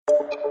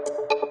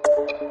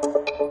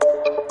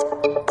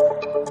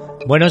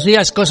Buenos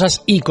días,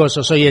 cosas y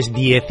cosos. Hoy es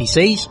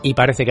 16 y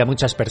parece que a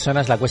muchas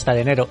personas la cuesta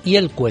de enero y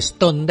el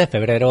cuestón de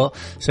febrero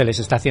se les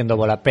está haciendo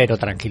bola, pero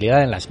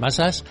tranquilidad en las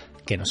masas,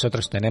 que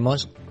nosotros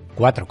tenemos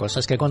 4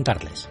 cosas que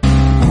contarles.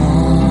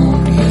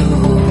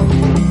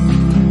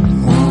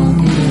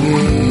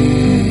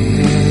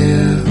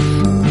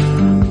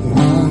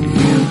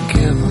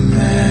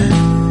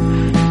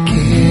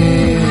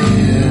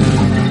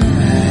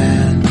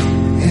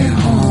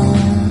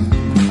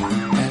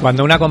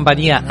 Cuando una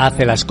compañía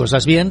hace las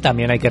cosas bien,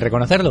 también hay que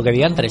reconocer lo que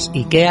di antes.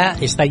 IKEA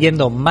está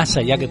yendo más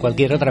allá que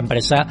cualquier otra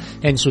empresa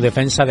en su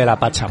defensa de la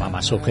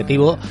Pachamama. Su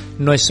objetivo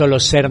no es solo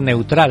ser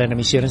neutral en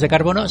emisiones de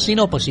carbono,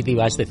 sino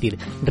positiva, es decir,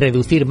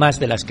 reducir más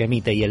de las que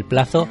emite, y el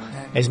plazo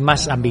es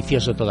más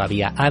ambicioso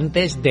todavía.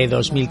 Antes de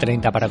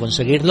 2030, para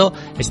conseguirlo,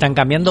 están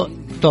cambiando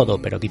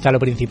todo, pero quizá lo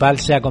principal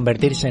sea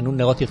convertirse en un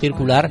negocio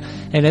circular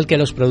en el que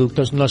los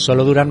productos no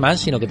solo duran más,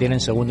 sino que tienen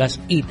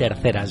segundas y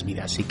terceras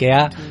vidas.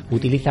 IKEA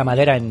utiliza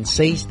madera en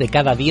 6 de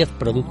cada 10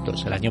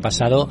 productos. El año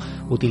pasado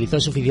utilizó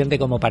suficiente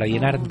como para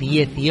llenar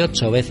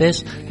 18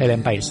 veces el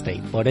Empire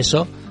State. Por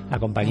eso, la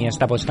compañía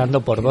está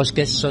apostando por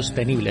bosques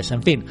sostenibles.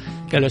 En fin,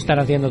 que lo están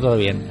haciendo todo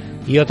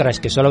bien. Y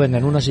otras que solo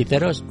venden unos y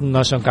ceros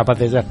no son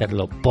capaces de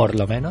hacerlo. Por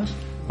lo menos,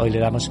 hoy le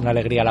damos una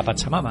alegría a la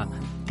Pachamama,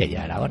 que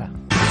ya era hora.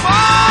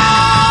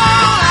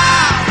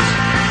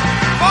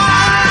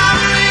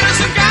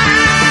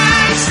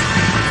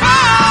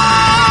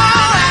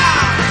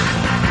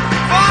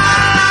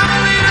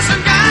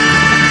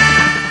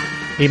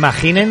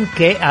 Imaginen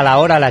que a la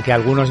hora a la que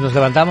algunos nos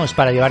levantamos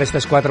para llevar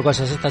estas 4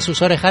 cosas hasta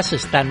sus orejas, se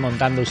están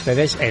montando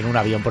ustedes en un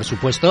avión, por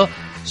supuesto,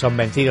 son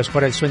vencidos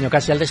por el sueño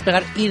casi al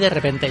despegar y de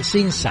repente,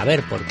 sin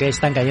saber por qué,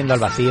 están cayendo al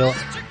vacío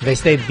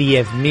desde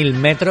 10.000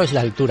 metros de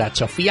altura.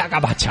 Chofía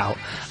Capachao.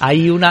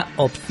 Hay una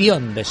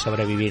opción de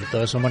sobrevivir.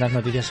 Todos son buenas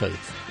noticias hoy.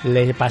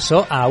 Le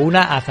pasó a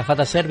una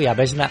azafata serbia,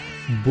 Vesna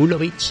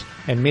Bulovic,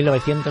 en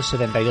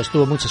 1972.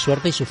 Tuvo mucha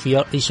suerte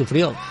y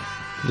sufrió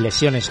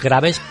lesiones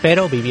graves,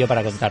 pero vivió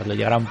para contarlo.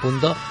 Llegará un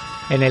punto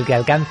en el que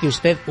alcance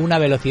usted una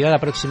velocidad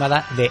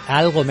aproximada de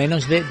algo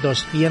menos de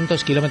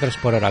 200 kilómetros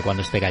por hora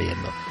cuando esté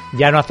cayendo.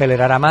 Ya no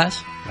acelerará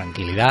más,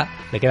 tranquilidad,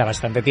 le queda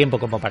bastante tiempo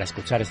como para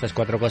escuchar estas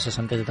 4 cosas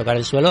antes de tocar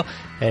el suelo.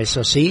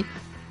 Eso sí,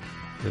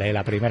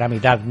 la primera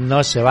mitad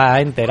no se va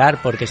a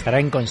enterar porque estará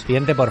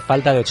inconsciente por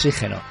falta de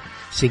oxígeno.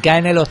 Si cae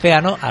en el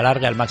océano,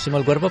 alargue al máximo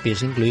el cuerpo,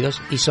 pies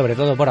incluidos, y sobre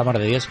todo, por amor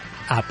de Dios,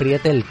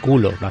 apriete el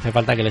culo. No hace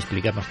falta que le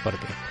expliquemos por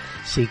qué.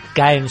 Si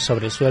caen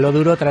sobre el suelo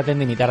duro, traten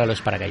de imitar a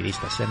los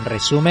paracaidistas. En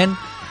resumen,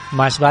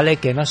 más vale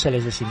que no se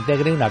les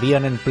desintegre un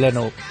avión en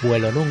pleno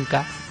vuelo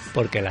nunca,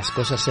 porque las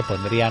cosas se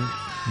pondrían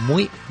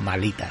muy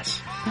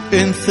malitas.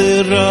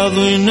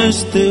 Encerrado en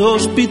este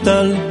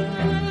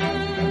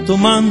hospital,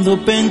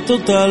 tomando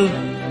pentotal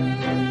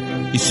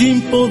y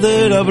sin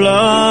poder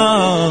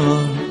hablar.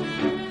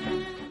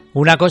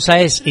 Una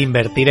cosa es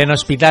invertir en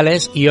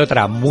hospitales y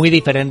otra muy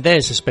diferente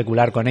es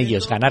especular con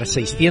ellos, ganar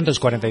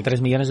 $643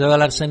 millones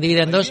en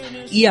dividendos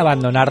y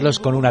abandonarlos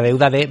con una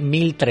deuda de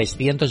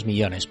 1.300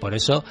 millones. Por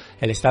eso,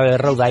 el estado de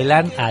Rhode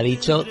Island ha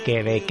dicho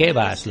que de qué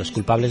vas. Los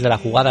culpables de la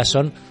jugada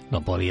son,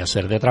 no podía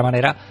ser de otra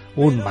manera,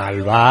 un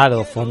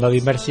malvado fondo de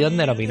inversión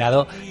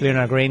denominado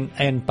Leonard Green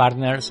 &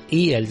 Partners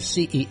y el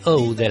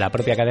CEO de la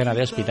propia cadena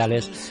de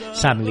hospitales,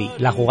 Sam Lee.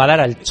 La jugada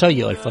era el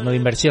chollo. El fondo de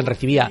inversión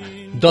recibía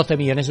 $12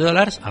 millones,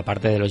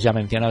 aparte de los ya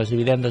mencionados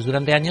dividendos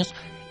durante años,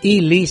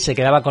 y Lee se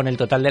quedaba con el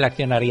total del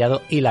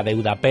accionariado y la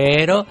deuda,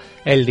 pero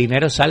el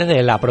dinero sale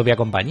de la propia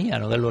compañía,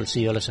 no del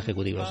bolsillo de los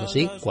ejecutivos,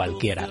 así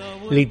cualquiera.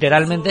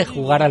 Literalmente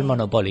jugar al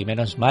Monopoly.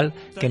 Menos mal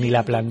que ni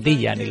la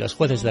plantilla ni los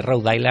jueces de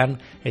Rhode Island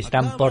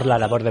están por la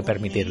labor de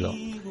permitirlo.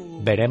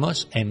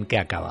 Veremos en qué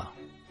acaba.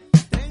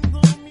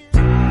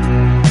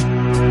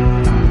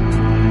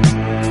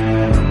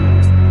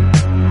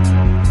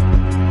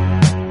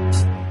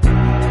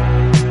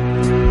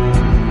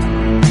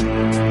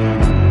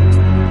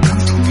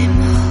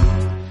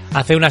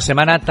 Hace una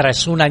semana,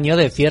 tras un año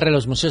de cierre,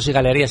 los museos y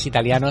galerías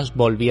italianos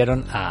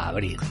volvieron a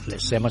abrir.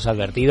 Les hemos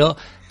advertido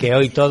que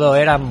hoy todo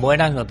eran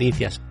buenas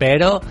noticias,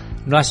 pero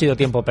no ha sido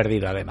tiempo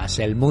perdido. Además,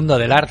 el mundo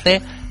del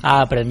arte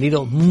ha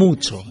aprendido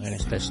mucho en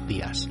estos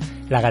días.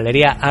 La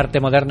Galería Arte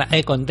Moderna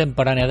e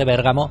Contemporánea de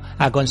Bérgamo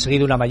ha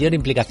conseguido una mayor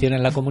implicación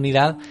en la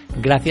comunidad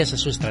gracias a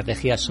su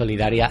estrategia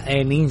solidaria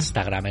en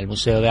Instagram. El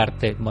Museo de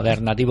Arte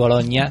Moderna di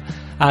Bologna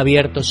ha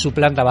abierto su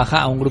planta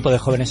baja a un grupo de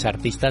jóvenes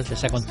artistas,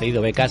 les ha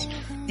concedido becas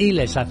y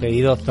les ha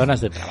cedido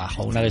zonas de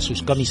trabajo. Una de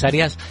sus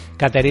comisarias,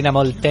 Caterina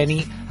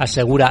Molteni,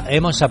 asegura: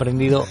 hemos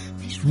aprendido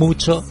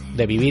mucho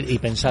de vivir y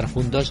pensar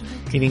juntos,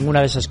 y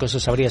ninguna de esas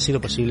cosas habría sido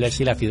posible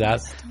si la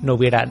ciudad no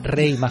hubiera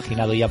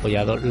reimaginado y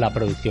apoyado la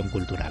producción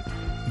cultural.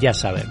 Ya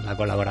saben, la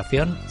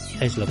colaboración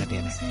es lo que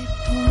tiene.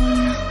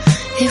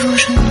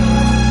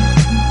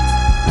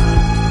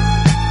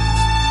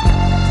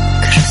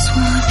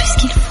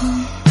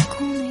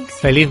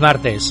 Feliz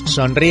martes,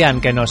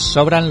 sonrían que nos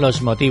sobran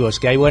los motivos,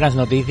 que hay buenas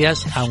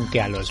noticias,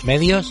 aunque a los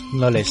medios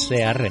no les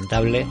sea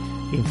rentable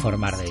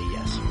informar de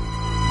ellas.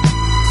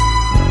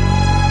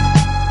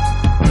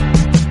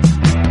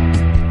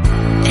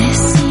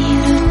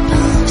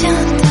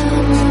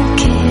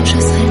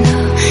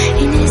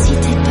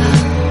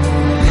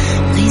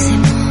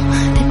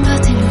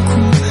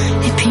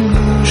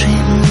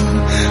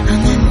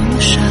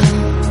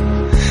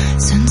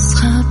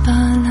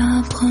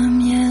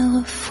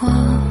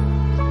 fois.